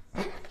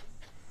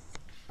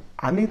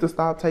 I need to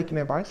stop taking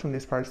advice from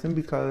this person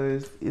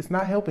because it's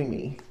not helping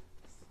me.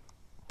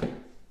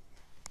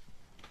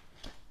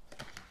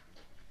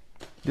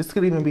 This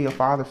could even be a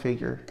father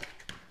figure,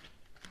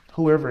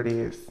 whoever it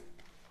is.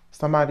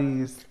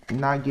 Somebody's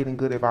not getting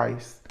good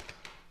advice.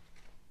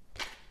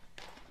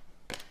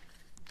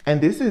 And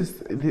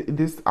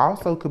this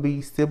also could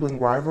be sibling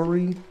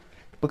rivalry,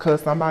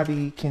 because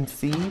somebody can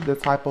see the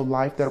type of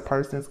life that a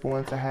person is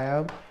going to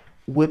have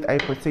with a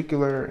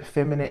particular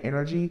feminine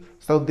energy.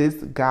 So this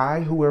guy,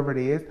 whoever it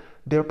is,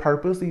 they're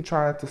purposely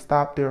trying to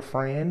stop their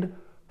friend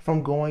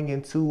from going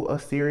into a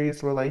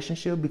serious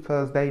relationship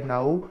because they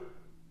know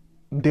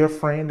their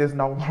friend is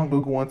no longer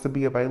going to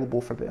be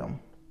available for them.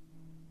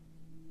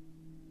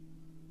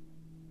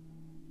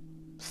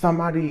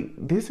 Somebody,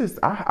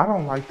 I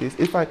don't like this.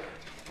 It's like,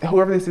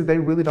 whoever this is, they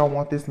really don't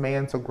want this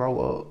man to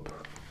grow up.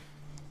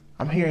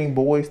 I'm hearing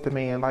boys to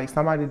man. Like,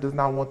 somebody does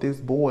not want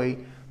this boy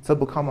to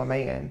become a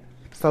man.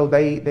 So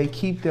they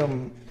keep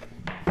them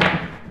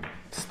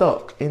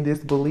stuck in this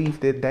belief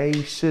that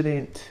they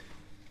shouldn't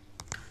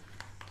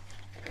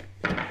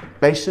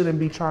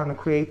be trying to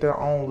create their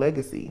own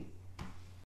legacy.